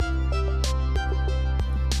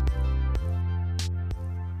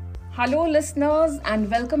Hello, listeners, and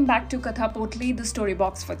welcome back to Katha Potli, the story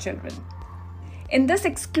box for children. In this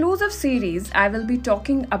exclusive series, I will be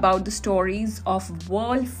talking about the stories of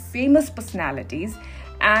world famous personalities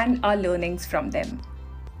and our learnings from them.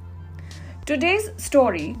 Today's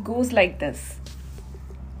story goes like this.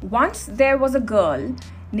 Once there was a girl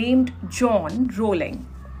named JK Rowling,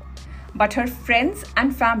 but her friends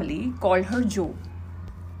and family called her Jo.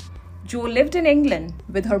 Jo lived in England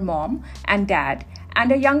with her mom and dad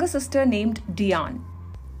and a younger sister named Diane.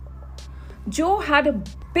 Jo had a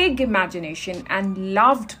big imagination and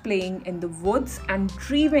loved playing in the woods and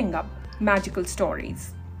dreaming up magical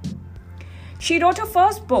stories. She wrote her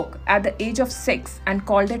first book at the age of 6 and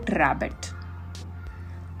called it Rabbit.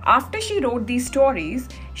 After she wrote these stories,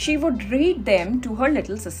 she would read them to her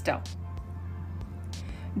little sister.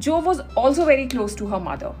 Jo was also very close to her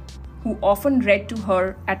mother, who often read to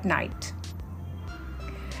her at night.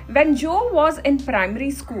 When Jo was in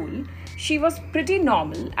primary school, she was pretty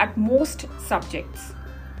normal at most subjects.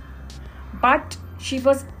 But she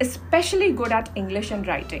was especially good at English and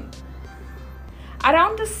writing.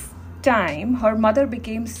 Around this time, her mother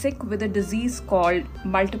became sick with a disease called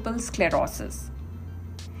multiple sclerosis.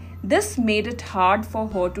 This made it hard for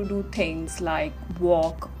her to do things like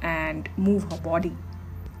walk and move her body.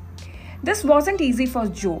 This wasn't easy for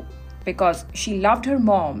Jo because she loved her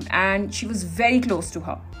mom and she was very close to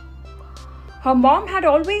her. Her mom had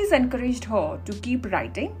always encouraged her to keep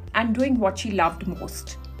writing and doing what she loved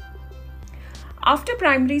most. After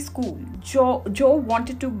primary school, Jo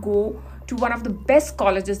wanted to go to one of the best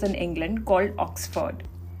colleges in England called Oxford.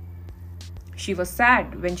 She was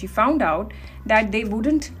sad when she found out that they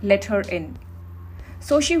wouldn't let her in.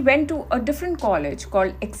 So she went to a different college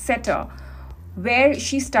called Exeter, where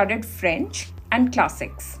she studied French and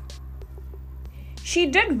classics. She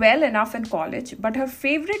did well enough in college, but her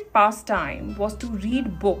favorite pastime was to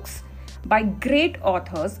read books by great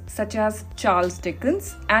authors such as Charles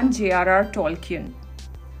Dickens and J.R.R. Tolkien,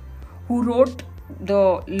 who wrote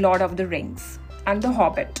The Lord of the Rings and The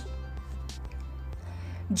Hobbit.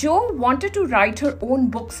 Jo wanted to write her own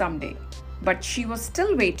book someday, but she was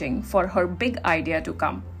still waiting for her big idea to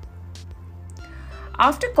come.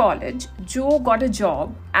 After college, Jo got a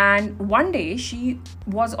job, and one day she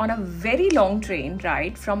was on a very long train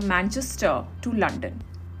ride from Manchester to London.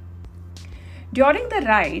 During the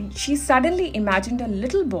ride, she suddenly imagined a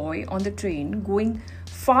little boy on the train going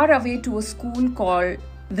far away to a school called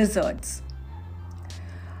Wizards.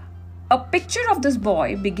 A picture of this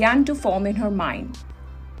boy began to form in her mind.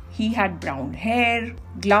 He had brown hair,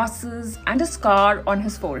 glasses, and a scar on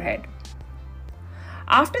his forehead.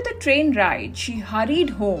 After the train ride, she hurried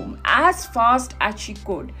home as fast as she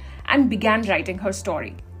could and began writing her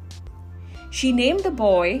story. She named the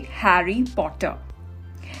boy Harry Potter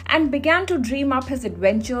and began to dream up his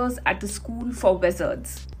adventures at the school for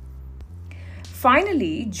wizards.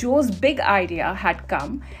 Finally, Jo's big idea had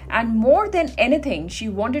come, and more than anything, she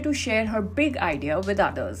wanted to share her big idea with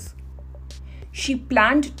others. She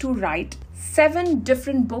planned to write 7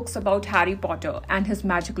 different books about Harry Potter and his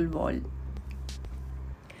magical world.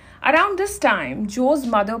 Around this time, Jo's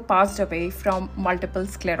mother passed away from multiple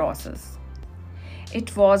sclerosis.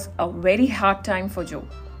 It was a very hard time for Jo.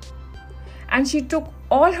 And she took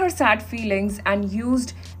all her sad feelings and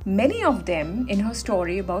used many of them in her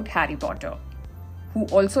story about Harry Potter, who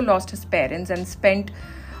also lost his parents and spent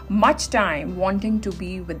much time wanting to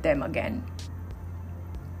be with them again.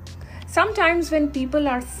 Sometimes when people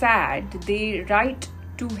are sad, they write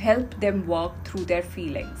to help them work through their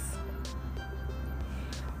feelings.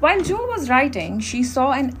 While Jo was writing, she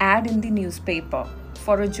saw an ad in the newspaper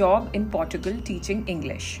for a job in Portugal teaching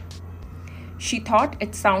English. She thought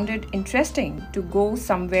it sounded interesting to go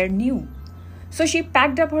somewhere new, so she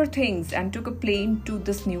packed up her things and took a plane to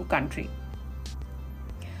this new country.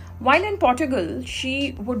 While in Portugal,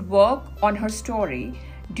 she would work on her story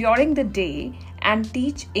during the day and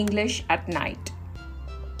teach English at night.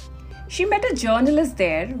 She met a journalist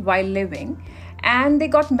there while living, and they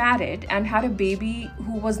got married and had a baby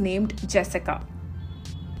who was named Jessica,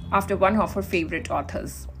 after one of her favorite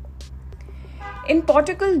authors. In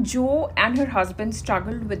Portugal, Jo and her husband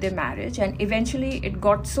struggled with their marriage, and eventually it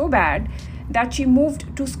got so bad that she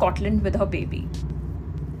moved to Scotland with her baby.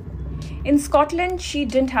 In Scotland, she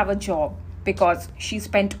didn't have a job because she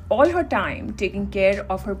spent all her time taking care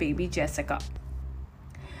of her baby Jessica.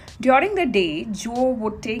 During the day, Jo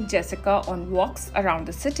would take Jessica on walks around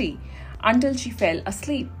the city until she fell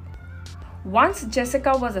asleep. Once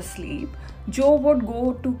Jessica was asleep, Jo would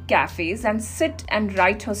go to cafes and sit and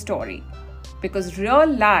write her story. Because real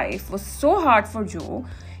life was so hard for Jo,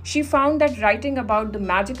 she found that writing about the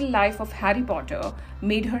magical life of Harry Potter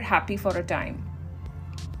made her happy for a time.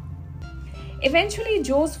 Eventually,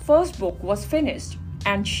 Jo's first book was finished,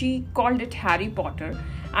 and she called it Harry Potter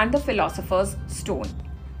and the Philosopher's Stone.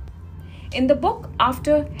 In the book,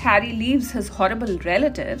 after Harry leaves his horrible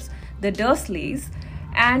relatives, the Dursleys,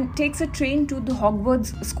 and takes a train to the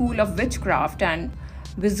Hogwarts School of Witchcraft and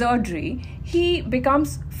Wizardry, he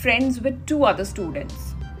becomes friends with two other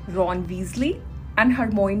students, Ron Weasley and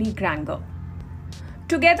Hermione Granger.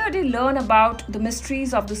 Together they learn about the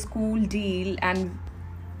mysteries of the school deal, and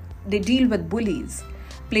they deal with bullies,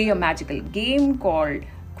 play a magical game called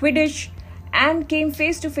Quidditch, and came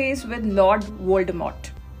face to face with Lord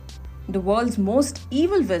Voldemort, the world's most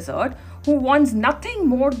evil wizard who wants nothing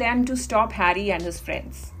more than to stop Harry and his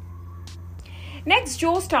friends. Next,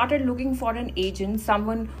 Jo started looking for an agent,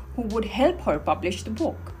 someone who would help her publish the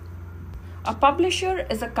book. A publisher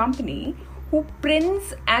is a company who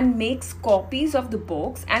prints and makes copies of the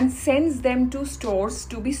books and sends them to stores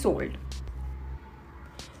to be sold.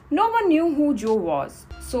 No one knew who Jo was,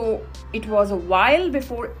 so it was a while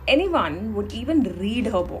before anyone would even read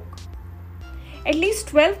her book. At least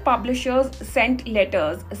 12 publishers sent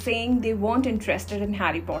letters saying they weren't interested in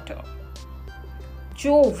Harry Potter.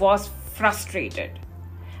 Jo was frustrated,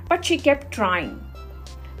 but she kept trying.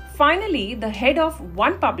 Finally, the head of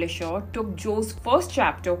one publisher took Jo's first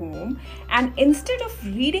chapter home, and instead of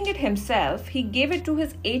reading it himself, he gave it to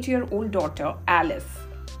his 8-year-old daughter, Alice.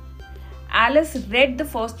 Alice read the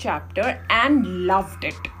first chapter and loved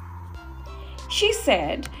it. She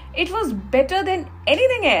said it was better than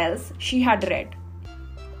anything else she had read.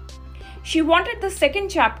 She wanted the second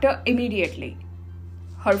chapter immediately.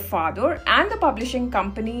 Her father and the publishing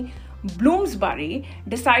company Bloomsbury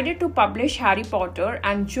decided to publish Harry Potter,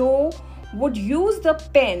 and Jo would use the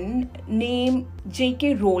pen name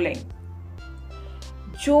JK Rowling.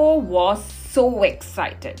 Jo was so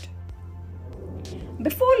excited.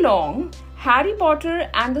 Before long, Harry Potter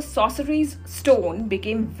and the Sorcerer's Stone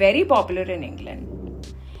became very popular in England.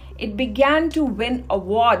 It began to win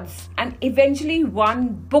awards and eventually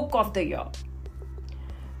won Book of the Year.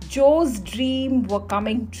 Jo's dreams were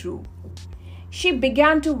coming true. She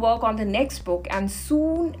began to work on the next book, and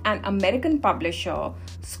soon an American publisher,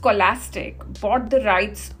 Scholastic, bought the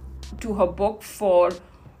rights to her book for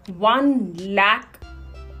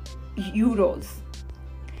 €1,00,000.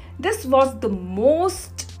 This was the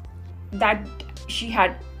most that she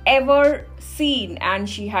had ever seen and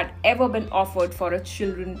she had ever been offered for a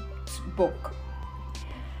children's book.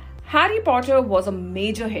 Harry Potter was a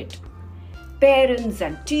major hit. Parents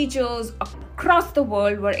and teachers across the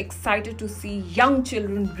world were excited to see young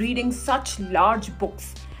children reading such large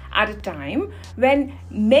books at a time when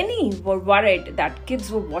many were worried that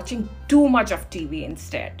kids were watching too much of TV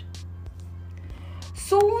instead.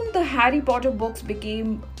 Soon the Harry Potter books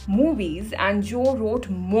became movies, and Jo wrote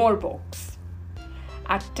more books.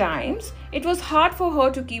 At times, it was hard for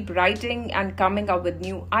her to keep writing and coming up with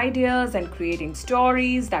new ideas and creating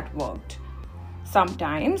stories that worked.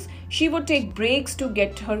 Sometimes, she would take breaks to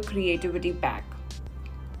get her creativity back.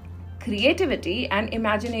 Creativity and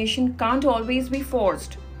imagination can't always be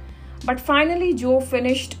forced. But finally, Jo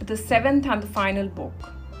finished the 7th and the final book,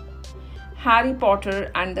 Harry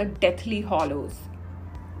Potter and the Deathly Hallows.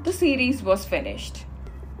 The series was finished.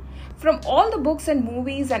 From all the books and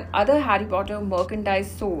movies and other Harry Potter merchandise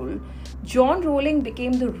sold, Joanne Rowling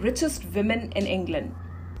became the richest woman in England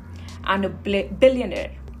and a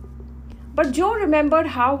billionaire. But Jo remembered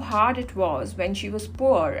how hard it was when she was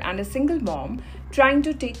poor and a single mom trying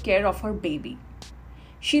to take care of her baby.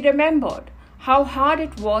 She remembered how hard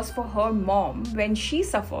it was for her mom when she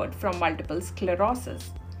suffered from multiple sclerosis.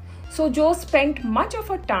 So Jo spent much of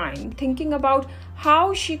her time thinking about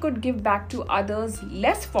how she could give back to others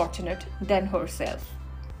less fortunate than herself.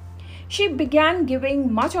 She began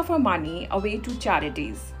giving much of her money away to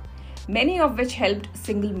charities, many of which helped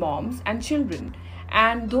single moms and children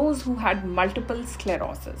and those who had multiple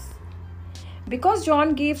sclerosis. Because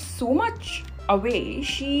Joan gave so much away,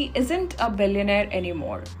 she isn't a billionaire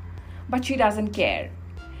anymore, but she doesn't care.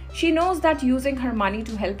 She knows that using her money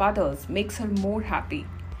to help others makes her more happy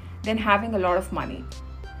than having a lot of money.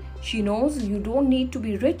 She knows you don't need to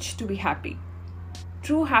be rich to be happy.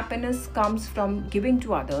 True happiness comes from giving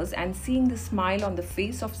to others and seeing the smile on the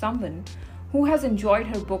face of someone who has enjoyed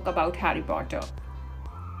her book about Harry Potter.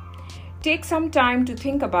 Take some time to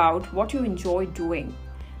think about what you enjoy doing,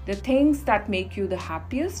 the things that make you the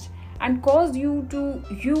happiest and cause you to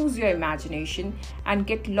use your imagination and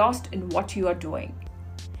get lost in what you are doing.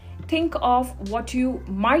 Think of what you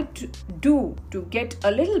might do to get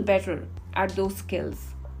a little better at those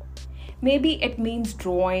skills. Maybe it means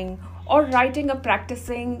drawing or writing a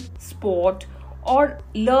practicing sport or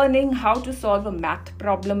learning how to solve a math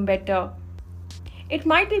problem better. It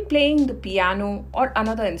might be playing the piano or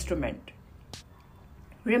another instrument.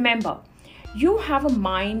 Remember, you have a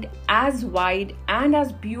mind as wide and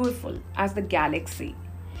as beautiful as the galaxy,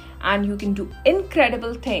 and you can do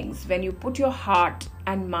incredible things when you put your heart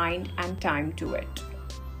and mind and time to it.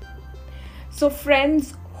 So,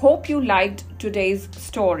 friends, hope you liked today's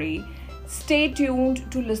story. Stay tuned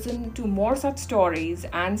to listen to more such stories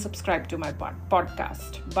and subscribe to my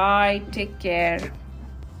podcast. Bye. Take care.